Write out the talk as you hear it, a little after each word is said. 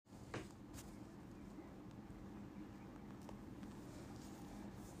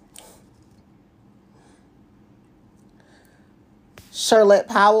Charlotte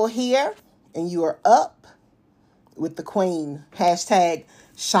Powell here, and you are up with the queen. Hashtag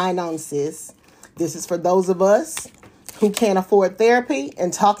shine on, sis. This is for those of us who can't afford therapy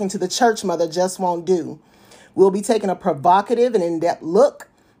and talking to the church mother just won't do. We'll be taking a provocative and in-depth look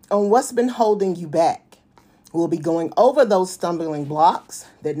on what's been holding you back. We'll be going over those stumbling blocks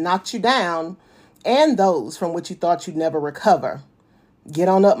that knocked you down and those from which you thought you'd never recover. Get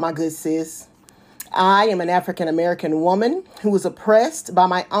on up, my good sis. I am an African-American woman who was oppressed by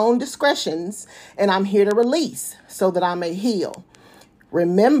my own discretions, and I'm here to release so that I may heal.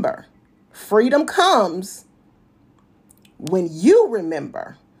 Remember, freedom comes when you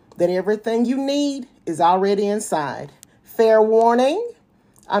remember that everything you need is already inside. Fair warning,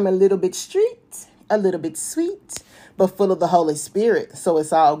 I'm a little bit street, a little bit sweet, but full of the Holy Spirit, so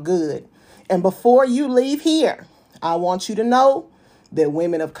it's all good. And before you leave here, I want you to know that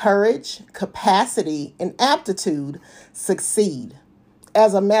women of courage, capacity, and aptitude succeed.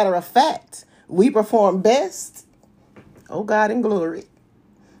 As a matter of fact, we perform best, oh God in glory,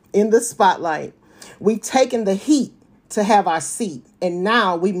 in the spotlight. We've taken the heat to have our seat, and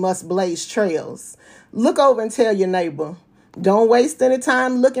now we must blaze trails. Look over and tell your neighbor, don't waste any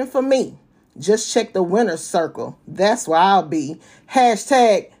time looking for me. Just check the winner's circle. That's where I'll be.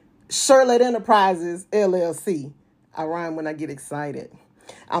 Hashtag Charlotte Enterprises, LLC. I rhyme when I get excited.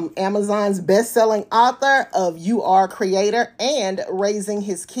 I'm Amazon's best-selling author of You Are a Creator and Raising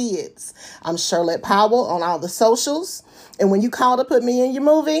His Kids. I'm Charlotte Powell on all the socials. And when you call to put me in your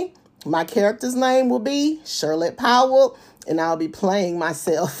movie, my character's name will be Charlotte Powell, and I'll be playing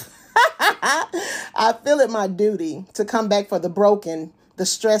myself. I feel it my duty to come back for the broken, the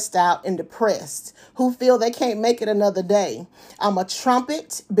stressed out, and depressed who feel they can't make it another day. I'm a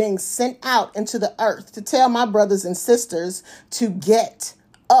trumpet being sent out into the earth to tell my brothers and sisters to get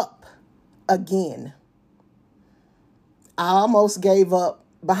up again. I almost gave up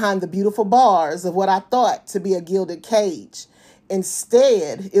behind the beautiful bars of what I thought to be a gilded cage.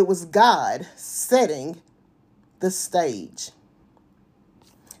 Instead, it was God setting the stage.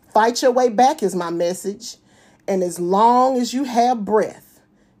 Fight your way back is my message. And as long as you have breath,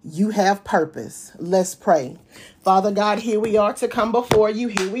 you have purpose. Let's pray. Father God, here we are to come before you.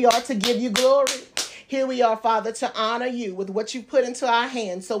 Here we are to give you glory. Here we are, Father, to honor you with what you put into our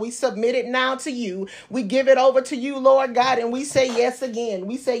hands. So we submit it now to you. We give it over to you, Lord God, and we say yes again.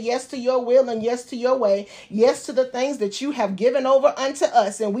 We say yes to your will and yes to your way. Yes to the things that you have given over unto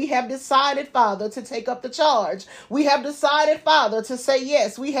us. And we have decided, Father, to take up the charge. We have decided, Father, to say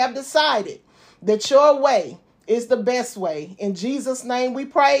yes. We have decided that your way is the best way. In Jesus' name we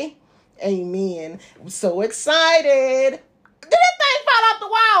pray. Amen. I'm so excited. Did that thing fall off the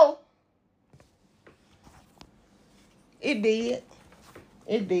wall? It did.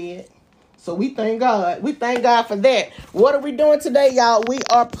 It did. So we thank God. We thank God for that. What are we doing today, y'all? We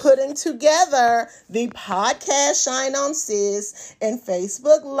are putting together the podcast Shine On Sis and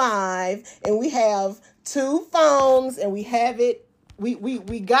Facebook Live. And we have 2 phones and we have it. We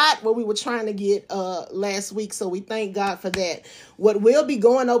got what we were trying to get last week, so we thank God for that. What we'll be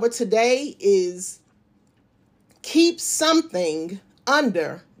going over today is keep something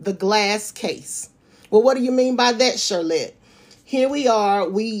under the glass case. Well, what do you mean by that, Charlotte? Here we are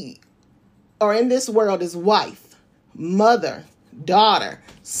in this world as wife, mother, daughter,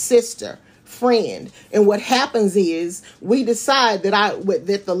 sister, friend. And what happens is we decide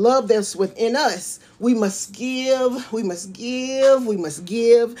that the love that's within us, we must give, we must give, we must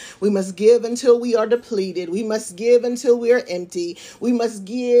give, we must give until we are depleted. We must give until we are empty. We must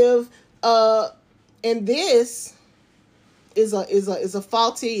give, and this is a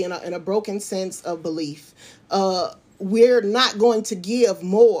faulty and a broken sense of belief. We're not going to give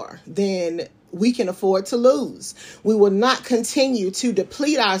more than we can afford to lose. We will not continue to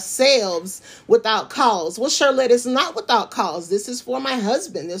deplete ourselves without cause. Well, Charlotte, it's not without cause. This is for my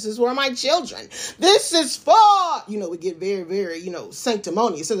husband. This is for my children. This is for, we get very, very,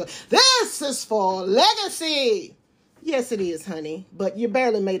 sanctimonious. So this is for legacy. Yes, it is, honey. But you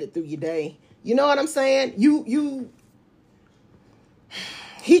barely made it through your day. You know what I'm saying?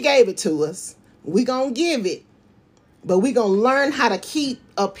 He gave it to us. We gonna give it. But we're going to learn how to keep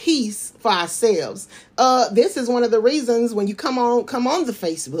a peace for ourselves. This is one of the reasons when you come on the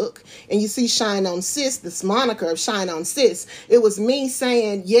Facebook and you see Shine On Sis, this moniker of Shine On Sis, it was me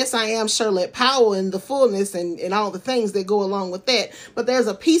saying, yes, I am Charlotte Powell in the fullness and all the things that go along with that. But there's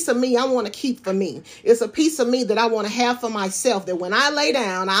a piece of me I want to keep for me. It's a piece of me that I want to have for myself, that when I lay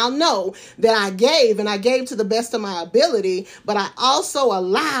down, I'll know that I gave, and I gave to the best of my ability, but I also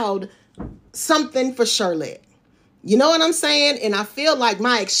allowed something for Charlotte. You know what I'm saying? And I feel like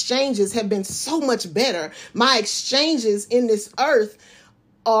my exchanges have been so much better. My exchanges in this earth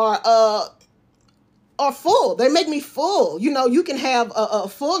are full. They make me full. You know, you can have a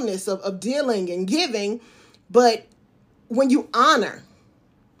fullness of dealing and giving, but when you honor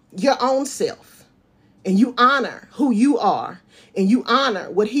your own self and you honor who you are and you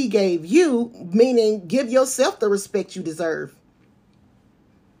honor what he gave you, meaning give yourself the respect you deserve.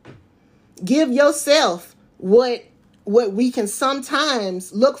 Give yourself what we can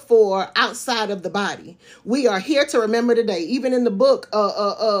sometimes look for outside of the body. We are here to remember today. Even in the book,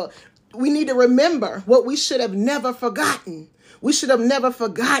 we need to remember what we should have never forgotten. We should have never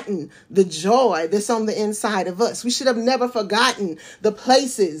forgotten the joy that's on the inside of us. We should have never forgotten the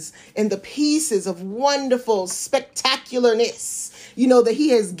places and the pieces of wonderful spectacularness, you know, that he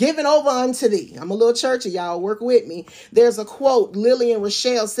has given over unto thee. I'm a little churchy, y'all. Work with me. There's a quote. Lillian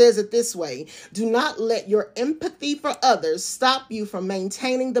Rochelle says it this way: do not let your empathy for others stop you from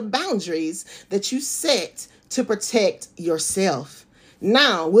maintaining the boundaries that you set to protect yourself.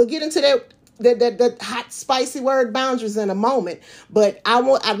 Now, we'll get into that hot, spicy word boundaries in a moment, but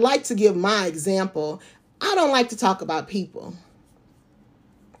I'd like to give my example. I don't like to talk about people.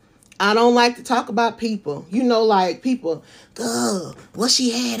 I don't like to talk about people. You know, like people, girl, what she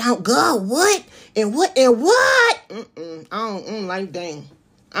had out, girl, what? And what? I don't like that.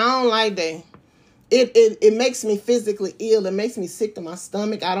 I don't like that. It makes me physically ill. It makes me sick to my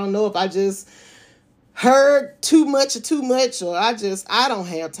stomach. I don't know if I just heard too much, or I don't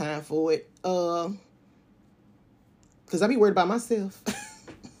have time for it. Because I be worried about myself.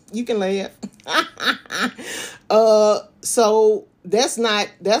 You can laugh. So that's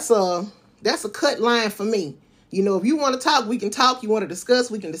a cut line for me. You know, if you want to talk, we can talk. You want to discuss,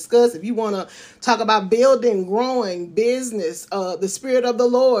 we can discuss. If you want to talk about building, growing, business, the Spirit of the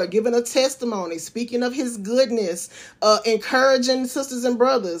Lord, giving a testimony, speaking of his goodness, encouraging sisters and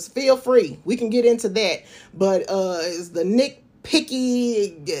brothers, feel free. We can get into that. But it's the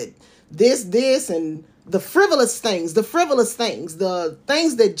nitpicky, this, and the frivolous things, the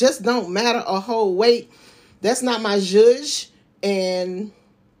things that just don't matter or hold weight. That's not my zhuzh, and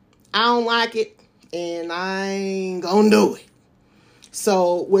I don't like it, and I ain't gonna do it.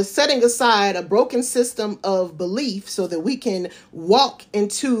 So we're setting aside a broken system of belief so that we can walk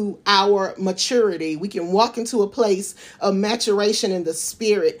into our maturity. We can walk into a place of maturation in the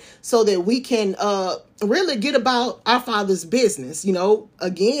spirit so that we can really get about our Father's business. You know,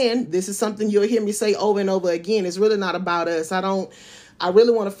 again, this is something you'll hear me say over and over again. It's really not about us. I gotta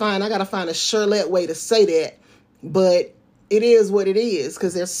find a Shirlette way to say that, but it is what it is,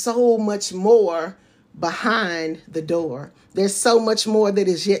 because there's so much more behind the door. There's so much more that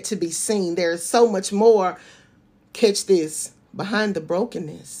is yet to be seen. There is so much more, catch this, behind the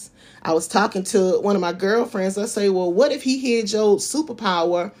brokenness. I was talking to one of my girlfriends. I say, well, what if he hid your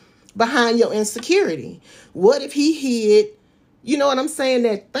superpower behind your insecurity? What if he hid, you know what I'm saying,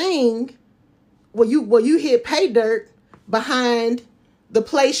 that thing where you hid pay dirt behind the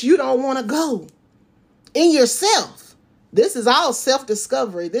place you don't want to go in yourself? This is all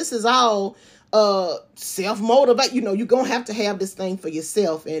self-discovery. This is all self-motivate. You know, you're going to have this thing for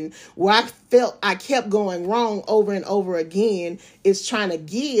yourself. And where I felt I kept going wrong over and over again is trying to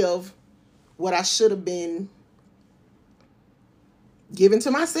give what I should have been given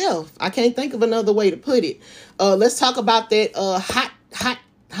to myself. I can't think of another way to put it. Let's talk about that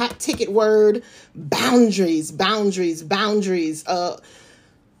hot ticket word, boundaries.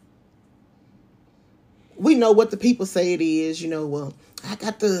 We know what the people say it is, well, I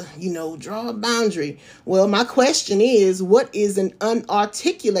got to, draw a boundary. Well, my question is, what is an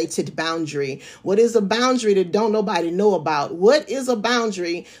unarticulated boundary? What is a boundary that don't nobody know about? What is a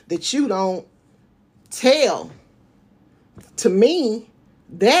boundary that you don't tell? To me,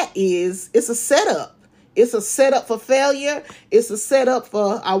 it's a setup. It's a setup for failure. It's a setup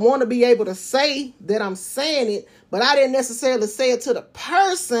for, I want to be able to say that I'm saying it, but I didn't necessarily say it to the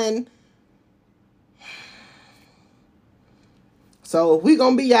person. So if we're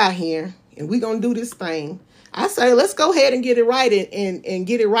going to be out here and we're going to do this thing, I say, let's go ahead and get it right and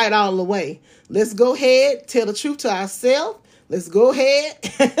get it right all the way. Let's go ahead, tell the truth to ourselves. Let's go ahead,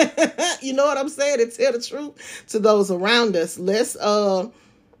 you know what I'm saying, and tell the truth to those around us. Let's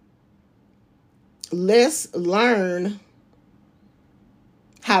learn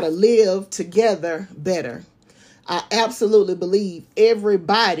how to live together better. I absolutely believe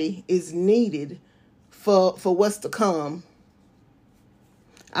everybody is needed for what's to come.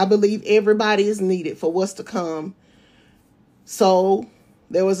 I believe everybody is needed for what's to come. So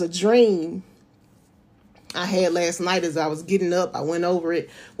there was a dream I had last night as I was getting up. I went over it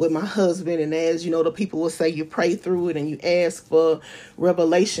with my husband, and as you know, the people will say you pray through it and you ask for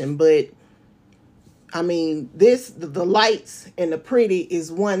revelation. But I mean, the lights and the pretty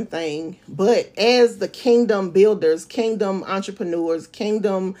is one thing, but as the kingdom builders, kingdom entrepreneurs,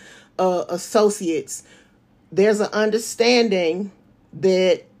 kingdom associates, there's an understanding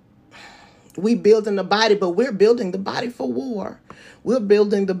that we building the body, but we're building the body for war. We're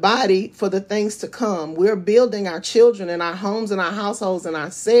building the body for the things to come. We're building our children and our homes and our households and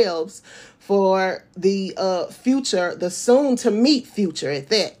ourselves for the future, the soon to meet future at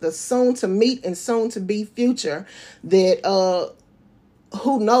that, the soon to meet and soon to be future that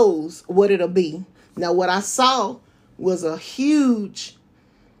who knows what it'll be. Now, what I saw was a huge,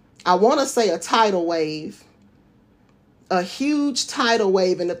 I want to say a tidal wave. A huge tidal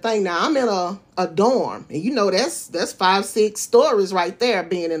wave in the thing. Now, I'm in a dorm, and you know that's 5-6 stories right there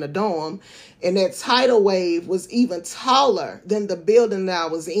being in a dorm. And that tidal wave was even taller than the building that I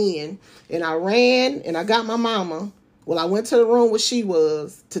was in. And I ran and I got my mama. Well, I went to the room where she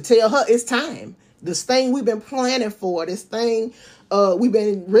was to tell her it's time. This thing we've been planning for, this thing we've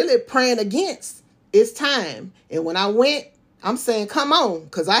been really praying against, it's time. And when I went, I'm saying, come on,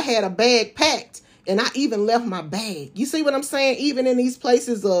 because I had a bag packed. And I even left my bag. You see what I'm saying? Even in these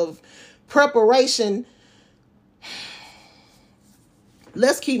places of preparation,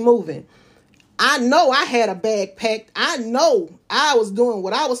 let's keep moving. I know I had a bag packed. I know I was doing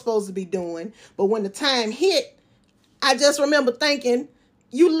what I was supposed to be doing. But when the time hit, I just remember thinking,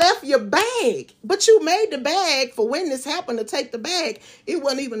 you left your bag, but you made the bag for when this happened to take the bag. It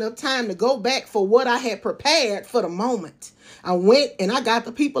wasn't even enough time to go back for what I had prepared for the moment. I went and I got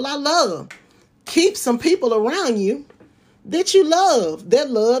the people I love. Keep some people around you that you love,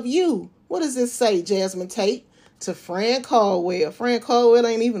 that love you. What does this say, Jasmine Tate? To Fran Caldwell. Fran Caldwell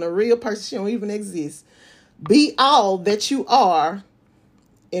ain't even a real person. She don't even exist. Be all that you are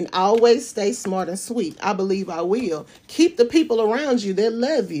and always stay smart and sweet. I believe I will. Keep the people around you that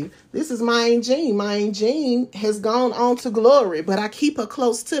love you. This is my Aunt Jean. My Aunt Jean has gone on to glory, but I keep her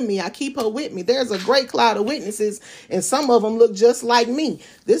close to me. I keep her with me. There's a great cloud of witnesses, and some of them look just like me.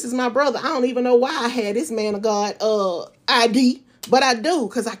 This is my brother. I don't even know why I had this man of God ID, but I do,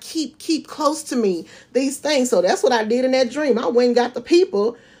 because I keep close to me these things. So that's what I did in that dream. I went and got the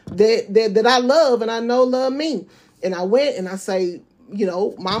people that I love and I know love me. And I went and I say, you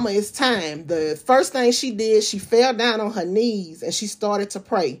know, mama, it's time. The first thing she did, she fell down on her knees and she started to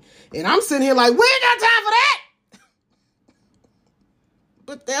pray. And I'm sitting here like, we ain't got time for that.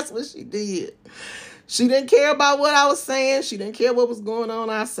 But that's what she did. She didn't care about what I was saying. She didn't care what was going on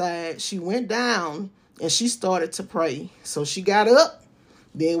outside. She went down and she started to pray. So she got up.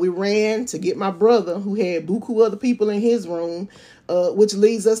 Then we ran to get my brother, who had buku other people in his room, which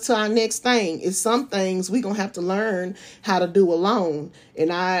leads us to our next thing. Is some things we're going to have to learn how to do alone.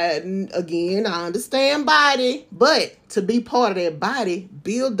 And I understand body, but to be part of that body,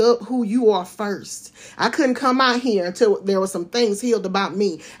 build up who you are first. I couldn't come out here until there were some things healed about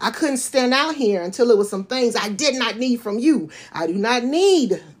me. I couldn't stand out here until it was some things I did not need from you. I do not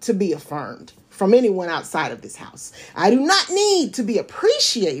need to be affirmed from anyone outside of this house. I do not need to be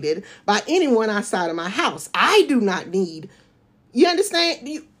appreciated by anyone outside of my house. I do not need, you understand?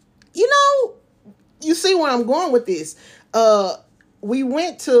 You know, you see where I'm going with this. We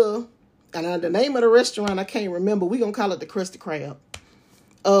went to, and the name of the restaurant, I can't remember. We're going to call it the Krusty Krab.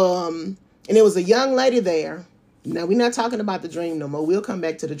 And there was a young lady there. Now, we're not talking about the dream no more. We'll come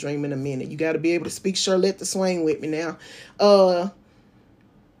back to the dream in a minute. You got to be able to speak Charlotte the Swing with me now.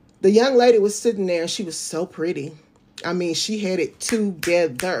 The young lady was sitting there and she was so pretty. I mean, she had it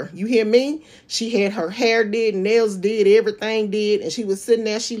together. You hear me? She had her hair did, nails did, everything did. And she was sitting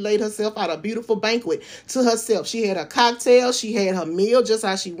there. She laid herself out a beautiful banquet to herself. She had a cocktail. She had her meal just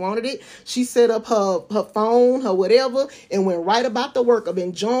how she wanted it. She set up her phone, her whatever, and went right about the work of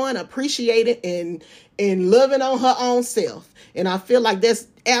enjoying, appreciating, and loving on her own self. And I feel like that's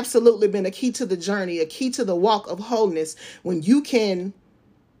absolutely been a key to the journey, a key to the walk of wholeness. When you can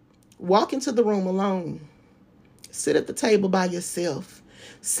walk into the room alone, sit at the table by yourself,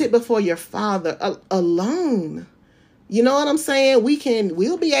 sit before your Father alone. You know what I'm saying?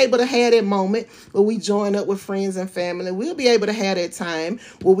 We'll be able to have that moment where we join up with friends and family. We'll be able to have that time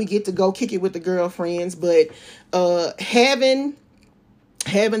where we get to go kick it with the girlfriends. But having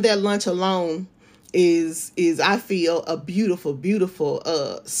that lunch alone is I feel a beautiful, beautiful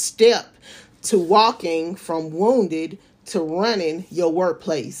step to walking from wounded to running your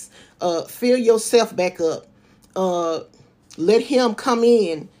workplace. Fill yourself back up. Let him come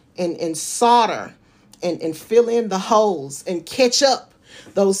in and solder and fill in the holes and catch up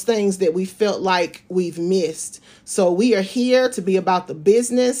those things that we felt like we've missed. So we are here to be about the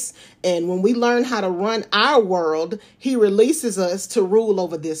business. And when we learn how to run our world, he releases us to rule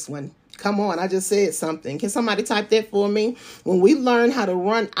over this one. Come on, I just said something. Can somebody type that for me? When we learn how to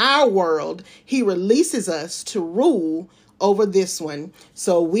run our world, he releases us to rule over this one.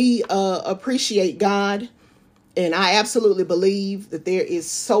 So we appreciate God. And I absolutely believe that there is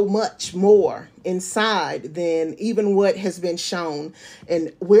so much more inside than even what has been shown.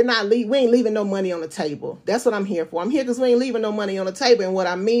 And we ain't leaving no money on the table. That's what I'm here for. I'm here because we ain't leaving no money on the table. And what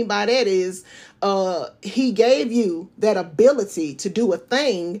I mean by that is he gave you that ability to do a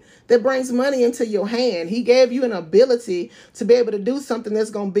thing that brings money into your hand. He gave you an ability to be able to do something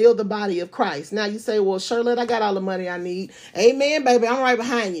that's going to build the body of Christ. Now you say, well, Charlotte, I got all the money I need. Amen, baby. I'm right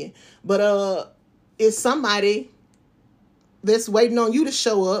behind you. But it's somebody that's waiting on you to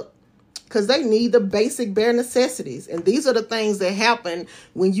show up because they need the basic bare necessities. And these are the things that happen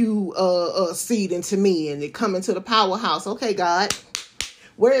when you seed into me and they come into the powerhouse. Okay, God,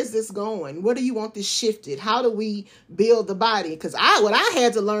 where is this going? Where do you want this shifted? How do we build the body? Because what I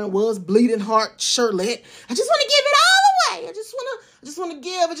had to learn was bleeding heart, Charlotte. I just want to give it all away. I just want to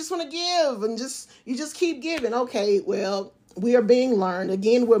give. And you just keep giving. Okay, well, we are being learned.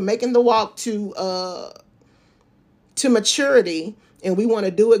 Again, we're making the walk to maturity, and we want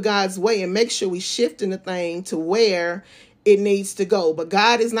to do it God's way and make sure we shift in the thing to where it needs to go. But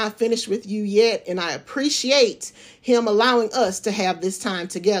God is not finished with you yet, and I appreciate him allowing us to have this time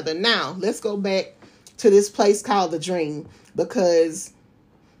together. Now, let's go back to this place called the dream, because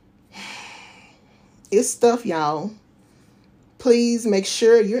it's stuff, y'all. Please make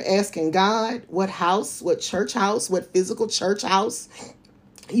sure you're asking God what house, what church house, what physical church house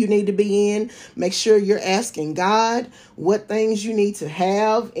you need to be in. Make sure you're asking God what things you need to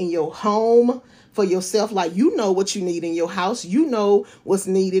have in your home for yourself. Like, you know what you need in your house. You know what's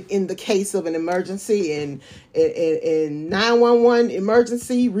needed in the case of an emergency and 911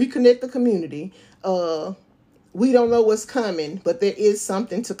 emergency, reconnect the community. We don't know what's coming, but there is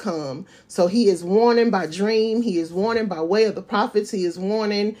something to come. So he is warning by dream. He is warning by way of the prophets. He is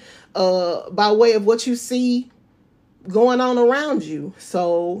warning by way of what you see going on around you.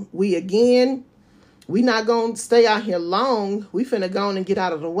 So we not going to stay out here long. We finna go on and get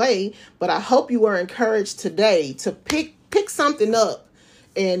out of the way. But I hope you were encouraged today to pick something up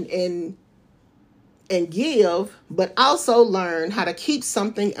and give, but also learn how to keep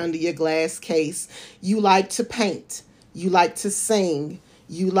something under your glass case. You like to paint. You like to sing.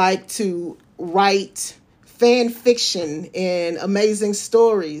 You like to write fan fiction and amazing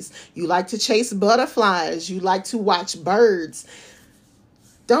stories. You like to chase butterflies. You like to watch birds.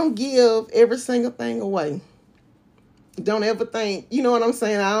 Don't give every single thing away. Don't ever think, you know what I'm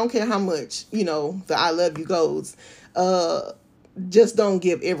saying? I don't care how much, the I love you goes. Just don't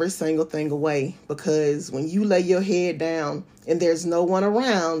give every single thing away, because when you lay your head down and there's no one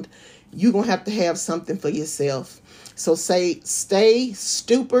around, you're going to have something for yourself. So stay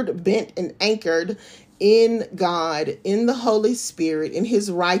stupid, bent, and anchored in God, in the Holy Spirit, in his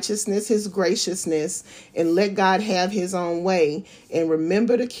righteousness, his graciousness, and let God have his own way. And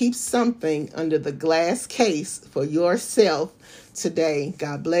remember to keep something under the glass case for yourself today.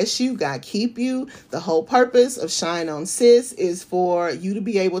 God bless you. God keep you. The whole purpose of Shine On Sis is for you to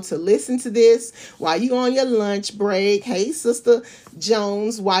be able to listen to this while you on your lunch break. Hey, Sister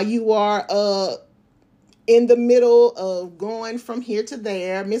Jones, while you are in the middle of going from here to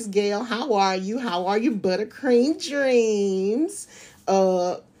there. Miss Gail, how are you? How are you? Buttercream Dreams.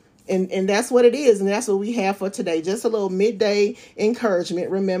 And that's what it is. And that's what we have for today. Just a little midday encouragement.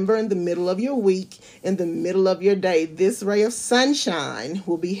 Remember, in the middle of your week, in the middle of your day, this ray of sunshine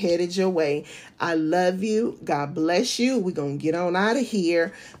will be headed your way. I love you. God bless you. We're going to get on out of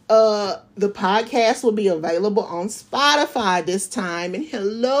here. The podcast will be available on Spotify this time. And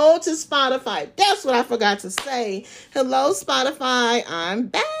hello to Spotify. That's what I forgot to say. Hello, Spotify. I'm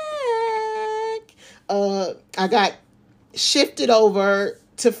back. I got shifted over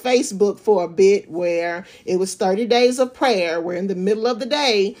to Facebook for a bit, where it was 30 days of prayer, where in the middle of the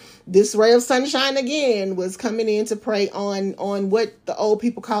day, this ray of sunshine again was coming in to pray on what the old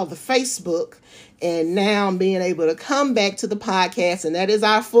people call the Facebook. And now I'm being able to come back to the podcast, and that is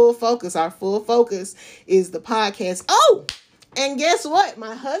our full focus. Our full focus is the podcast. Oh, and guess what?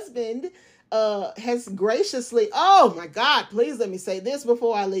 My husband has graciously, oh my God, please let me say this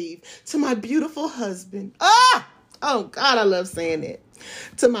before I leave. To my beautiful husband. Oh God, I love saying it.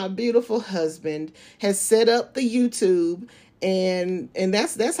 To my beautiful husband, has set up the YouTube, and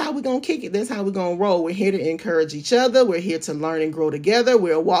that's how we're gonna kick it. That's how we're gonna roll. We're here to encourage each other. We're here to learn and grow together.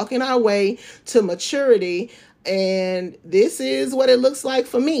 We're walking our way to maturity. And this is what it looks like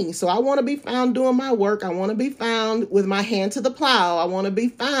for me. So I want to be found doing my work. I want to be found with my hand to the plow. I want to be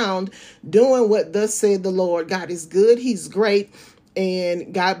found doing what thus said the Lord. God is good. He's great.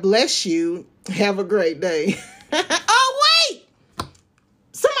 And God bless you. Have a great day. Oh, wait.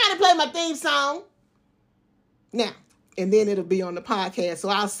 Somebody play my theme song. Now, and then it'll be on the podcast. So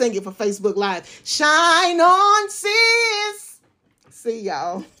I'll sing it for Facebook Live. Shine on, sis. See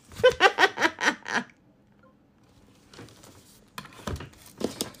y'all.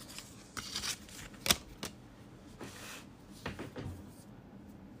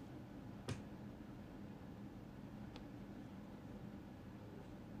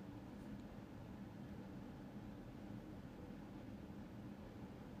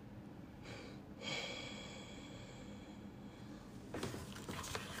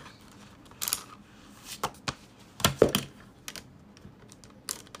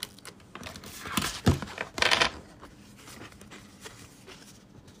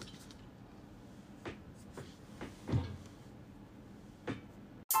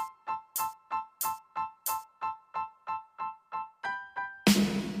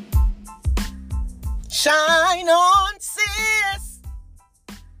 Shine on.